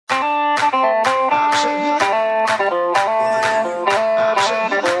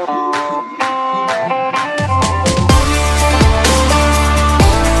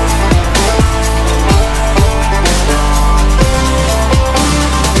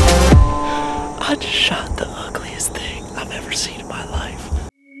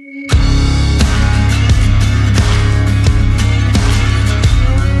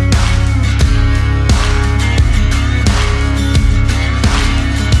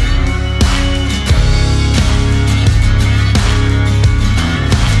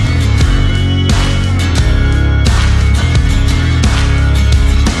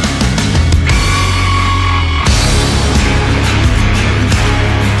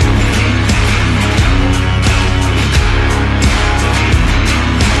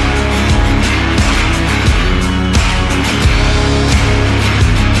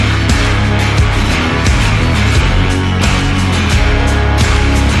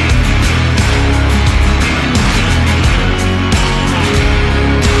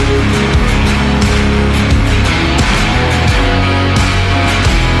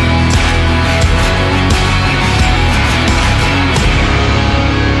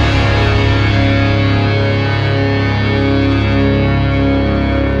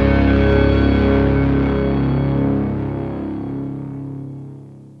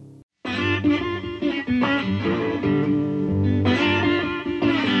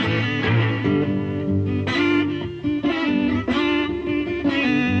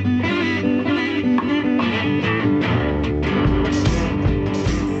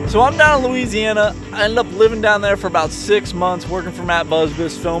So I'm down in Louisiana. I ended up living down there for about 6 months, working for Matt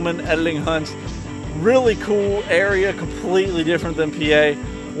Busbice, filming, editing hunts. Really cool area, completely different than PA.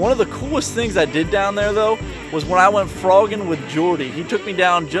 One of the coolest things I did down there though was when I went frogging with Jordy. He took me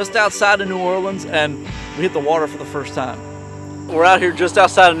down just outside of New Orleans and we hit the water for the first time. We're out here just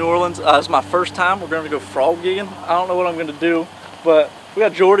outside of New Orleans. It's my first time. We're gonna go frog gigging. I don't know what I'm gonna do, but we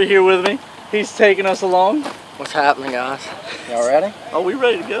got Jordy here with me. He's taking us along. What's happening, guys? Y'all ready? Oh, we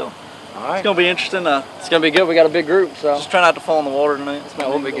ready to go. All right. It's gonna be interesting. It's gonna be good. We got a big group, so just try not to fall in the water tonight. No,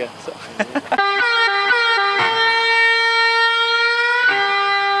 we'll be good. So.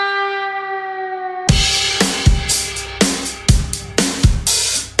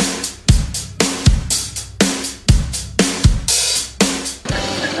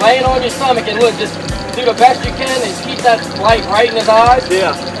 Laying on your stomach and look, just do the best you can and keep that light right in his eyes.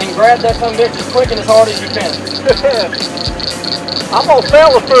 Yeah. And grab that son of a bitch as quick and as hard as you can. I'm gonna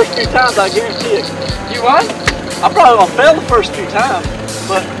fail the first few times, I guarantee it. You what? I'm probably gonna fail the first few times,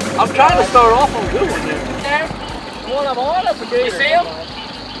 but I'm trying to start off on a good one here. There. One of on up again. You see him?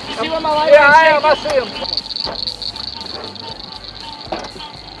 You see where my light is? Yeah, I am. I see him.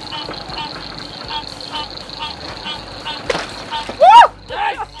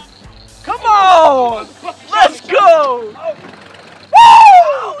 Come on! Let's go!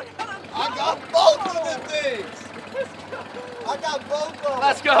 Woo! I got both of the things! I got both of them!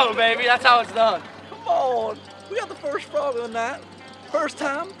 Let's go, baby. That's how it's done. Come on! We got the first frog of the night. First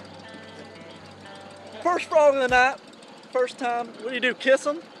time. First frog of the night. First time. What do you do? Kiss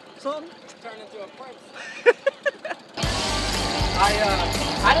him? Something? Turn into a prince.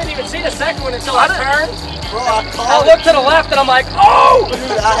 I didn't even see the second one until I turned. Bro, I looked to the left and I'm like, oh! Dude,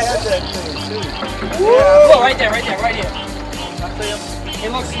 I had that thing too. Yeah. Look, right there, right here. I see him. He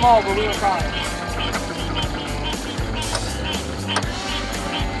looks small, but we were trying.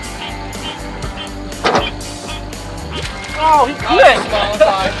 Oh, he quit!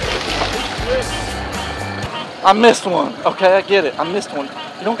 I missed one. Okay, I get it. I missed one.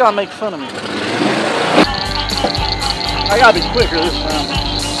 You don't gotta make fun of me. I gotta be quicker this time.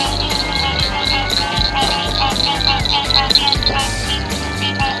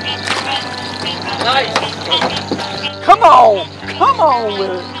 Nice. Come on with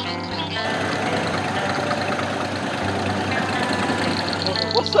it.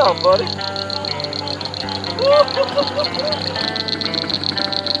 What's up, buddy?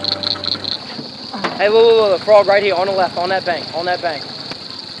 Hey, look, the frog right here on the left, on that bank,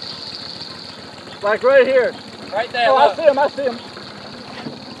 Like right here. Right there. Oh, look. I see him.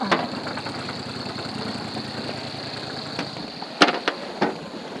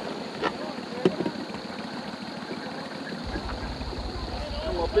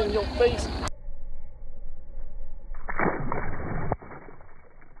 Come up in your face.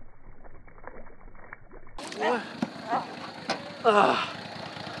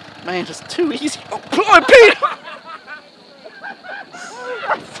 Man, just too easy. Oh, Pete!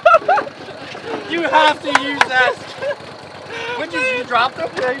 You have to use that. When you dropped him?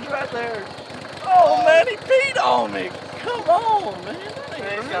 Yeah, he's right there. Oh man, he peed on me. Come on, man.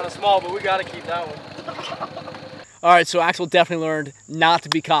 He's kind of small, but we got to keep that one. All right, so Axel definitely learned not to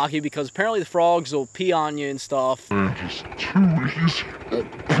be cocky because apparently the frogs will pee on you and stuff.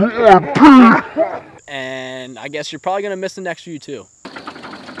 And I guess you're probably gonna miss the next few too.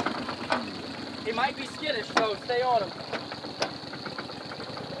 He might be skittish, so stay on him.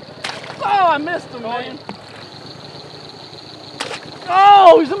 Oh, I missed him, man.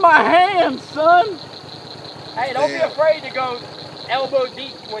 Oh, he's in my hands, son. Hey, don't be afraid to go elbow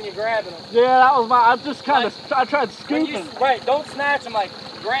deep when you're grabbing them. Yeah, that was my, I tried scooping. Right, don't snatch them, like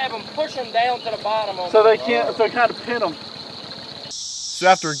grab them, push them down to the bottom of So them. they can't, so kind of pin them. So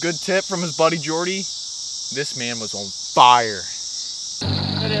after a good tip from his buddy Jordy, this man was on fire.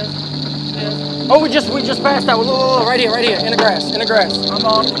 It is. Oh, we just passed that one. Look, right here, in the grass, I'm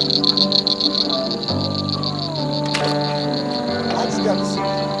on. I just got to see.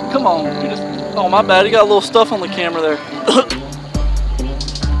 Come on. Oh, my bad. You got a little stuff on the camera there.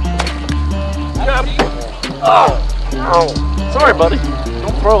 Oh. Sorry, buddy.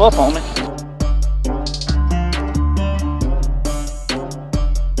 Don't throw up on me.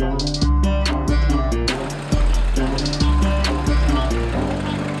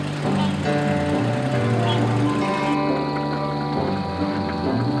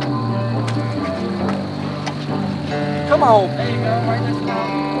 Come on. There you go, right next to the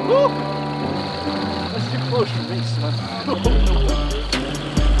Woo. That's too close for me, son.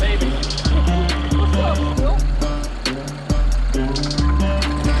 baby. What's up, Bill?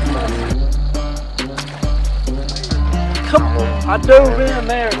 Come on. I dove in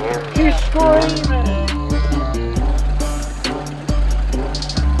there. He's screaming.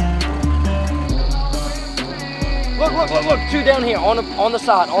 Look, 2 down here on the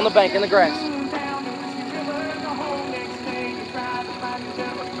side, on the bank, in the grass.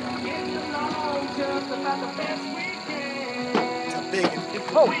 It's a big one.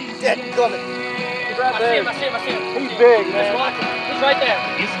 Oh, dead gummit. He's right there. I see him. He's big, man. He's right there.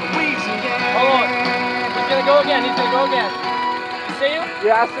 Hold on. He's gonna go again. You see him?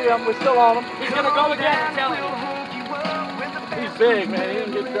 Yeah, I see him. We're still on him. He's gonna go again, I'm telling you. He's big, man. He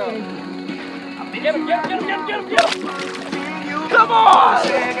didn't get done. Get him. Come on! I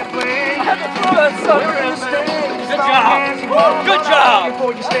had to throw that sucker in there. Good job.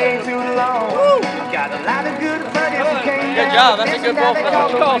 Good job. That's a good ball for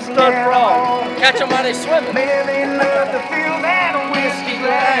That's called stud frog. Catch them while they swimming.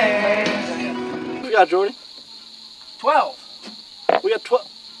 We got Jordy. 12. We got 12.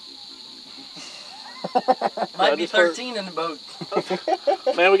 Might be 13 in the boat.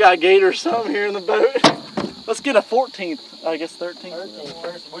 Man, we got a gator or something here in the boat. Let's get a 14th. I guess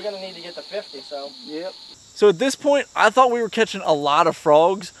 13th. We're gonna need to get to 50. So. Yep. So at this point, I thought we were catching a lot of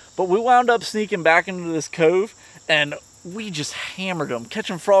frogs, but we wound up sneaking back into this cove, and we just hammered them,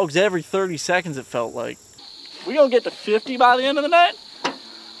 catching frogs every 30 seconds, it felt like. We're gonna get to 50 by the end of the night.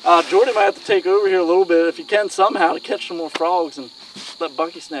 Jordy might have to take over here a little bit if he can somehow to catch some more frogs and let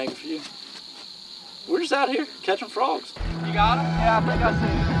Bucky snag a few. We're just out here catching frogs. You got him? Yeah, I think I see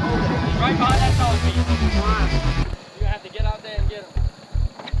him. He's right behind that dog piece. You're gonna have to get out there and get him.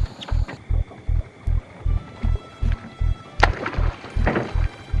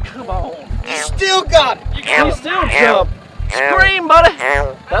 Come on. You still got it. He still jump. Scream, buddy.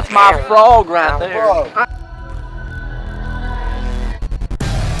 That's my frog right there. Bro.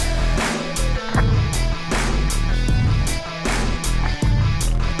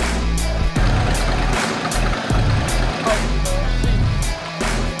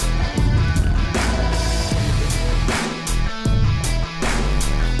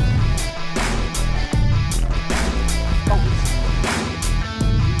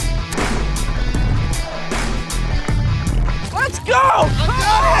 Let's go! Come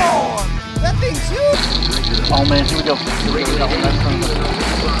on! That thing's huge. Oh man, here we go. Oh,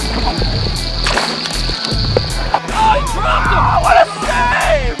 he dropped him! What a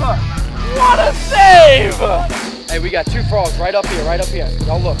save! What a save! Hey, we got 2 frogs right up here.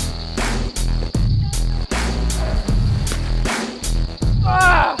 Y'all look.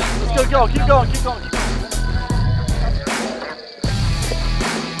 Ah! Let's go, keep going.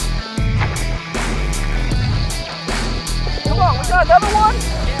 Come on, we got another one?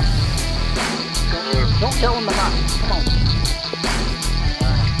 Don't kill him tonight. Come on.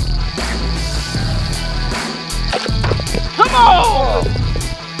 Come on!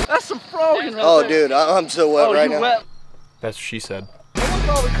 That's some frogging right Oh, there. dude, I'm so wet right you now. wet? That's what she said. Look at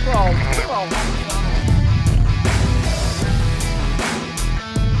all these frogs. Come on.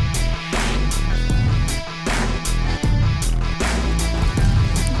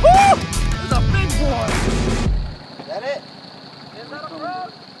 Woo! There's a big one. Is that it? Is that a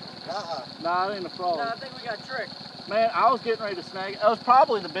frog? Nah, it ain't a frog. No, I think we got tricked. Man, I was getting ready to snag it. That was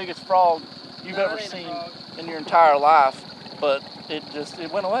probably the biggest frog you've No, ever that ain't a seen frog. in your entire life. But it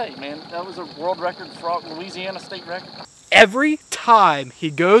went away, man. That was a world record frog, Louisiana state record. Every time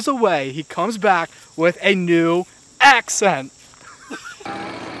he goes away, he comes back with a new accent.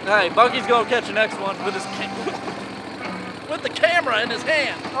 Hey, Bucky's gonna catch the next one with his with the camera in his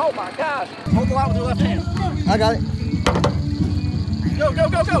hand. Oh my gosh! Hold the line with your left hand. I got it. Go, go,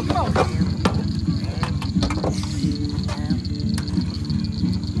 go, go! Come on!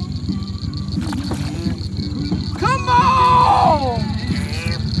 Come on!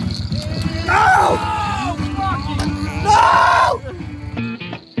 No! No!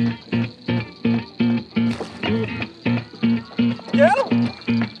 Get him!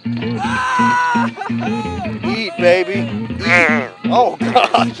 Ah! Eat, baby. Eat. Oh,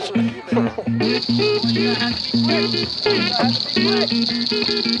 gosh.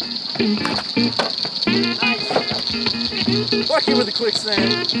 Bucky with a quick snag.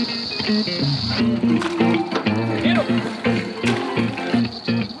 Hit him.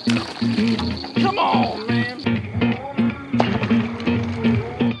 Come on, man.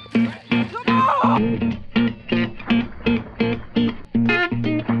 Come on.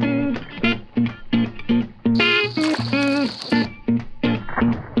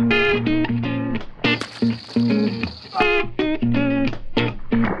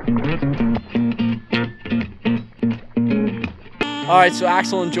 All right, so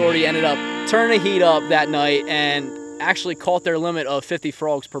Axel and Jordy ended up turning the heat up that night, and actually caught their limit of 50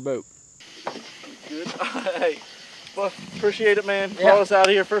 frogs per boat. Good. Hey, well, appreciate it, man. Yeah. Brought us out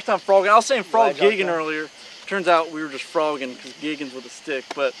here. First time frogging. I was saying frog Glad y'all gigging came. earlier. Turns out we were just frogging because gigging's with a stick.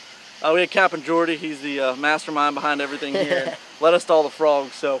 But we had Captain Jordy. He's the mastermind behind everything here. And let us stall the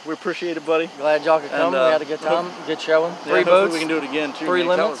frogs. So we appreciate it, buddy. Glad y'all could come. And, we had a good time. Good showing. Yeah, 3 hopefully boats. we can do it again too. 3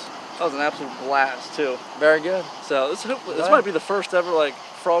 man, 'cause limits. That was an absolute blast too. Very good. So this might be the first ever like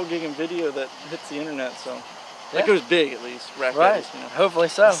frog gigging video that hits the internet. So that goes big at least. Right. Daddies, you know. Hopefully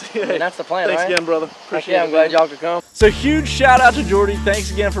so. I mean, that's the plan, Thanks right? again, brother. Appreciate I'm it. glad man. y'all could come. So huge shout out to Jordy.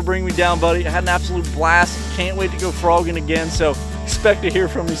 Thanks again for bringing me down, buddy. I had an absolute blast. Can't wait to go frogging again. So expect to hear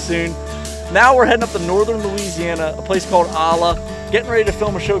from me soon. Now we're heading up to northern Louisiana, a place called Olla. Getting ready to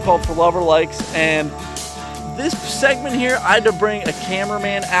film a show called For Lover Likes. And this segment here, I had to bring a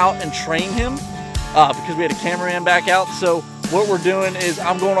cameraman out and train him because we had a cameraman back out. So what we're doing is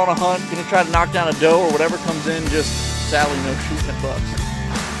I'm going on a hunt, gonna try to knock down a doe or whatever comes in, just sadly no shooting at bucks.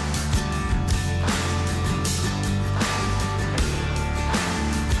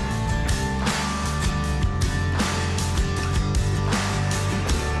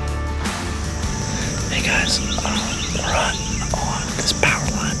 Hey guys, we're on this power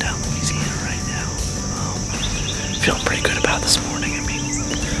line down Louisiana right now. Feeling pretty good about this morning. I mean,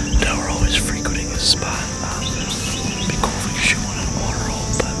 no, we're always frequenting this spot. It'd be cool if we could shoot one in a water hole,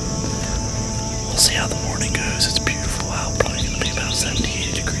 but we'll see how the morning goes. It's beautiful out, probably gonna be about 70,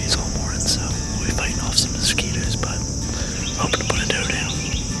 80 degrees all morning, so we'll be fighting off some mosquitoes, but hoping to put a doe down.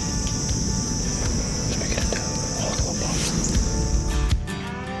 If we get a doe, hold the box.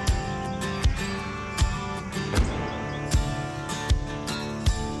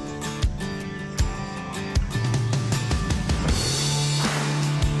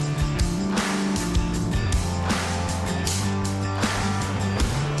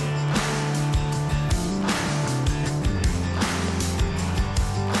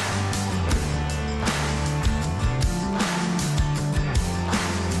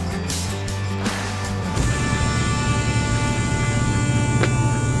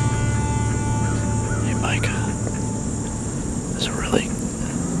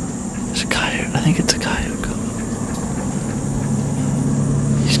 There's a coyote. I think it's a coyote coming.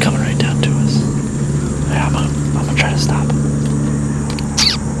 He's coming right down to us. Yeah, I'm gonna try to stop him.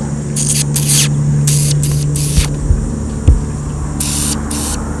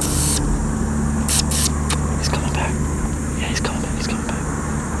 He's coming back. Yeah, he's coming back. He's coming back.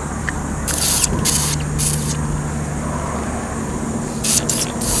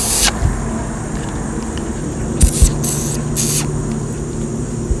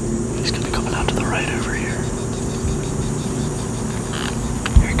 He's gonna be coming out to the right over here.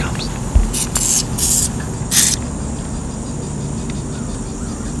 Here he comes.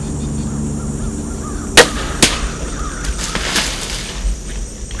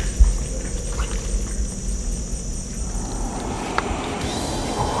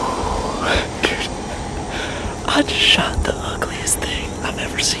 Dude, I just shot the ugliest thing I've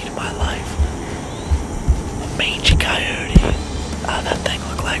ever seen in my life. A mangy coyote. That thing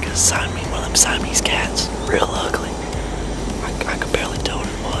looked like one of them Siamese cats. Real ugly. I could barely tell what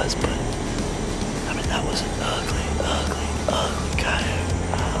it was, but I mean, that was an ugly coyote.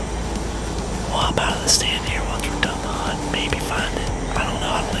 We'll hop out of the stand here once we're done the hunt. Maybe find it. I don't know.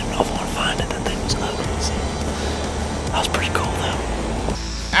 I don't even know if I want to find it. That thing was ugly. So that was pretty cool, though.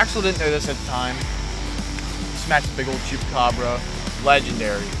 Axel didn't know this at the time. Smacked a big old chupacabra.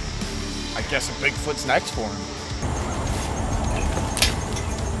 Legendary. I guess a Bigfoot's next for him.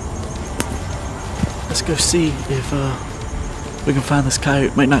 Let's go see if we can find this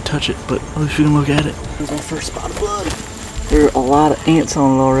coyote. Might not touch it, but at least we can look at it. Here's our first spot of blood. There are a lot of ants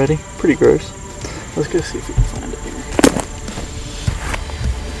on it already. Pretty gross. Let's go see if we can find it here.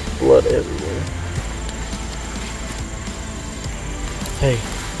 Blood everywhere. Hey,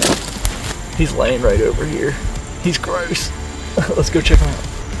 he's laying right over here. He's gross. Let's go check him out.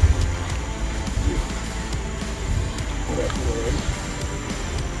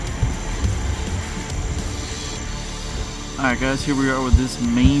 Alright guys, here we are with this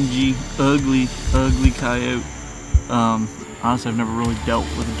mangy, ugly coyote. Honestly, I've never really dealt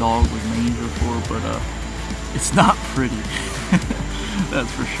with a dog with mange before, but it's not pretty.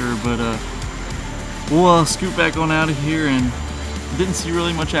 That's for sure. But we'll scoot back on out of here, and didn't see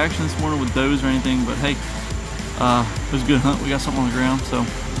really much action this morning with does or anything, but hey, it was a good hunt. We got something on the ground, so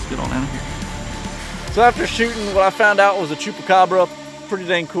let's get on out of here. So after shooting, what I found out was a chupacabra. Pretty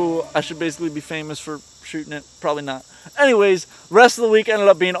dang cool. I should basically be famous for shooting it. Probably not. Anyways, rest of the week ended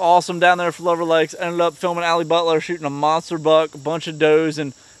up being awesome down there for Lover Lakes. Ended up filming Allie Butler shooting a monster buck, a bunch of does,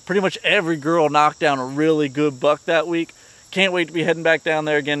 and pretty much every girl knocked down a really good buck that week. Can't wait to be heading back down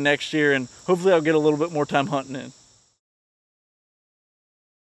there again next year, and hopefully I'll get a little bit more time hunting in.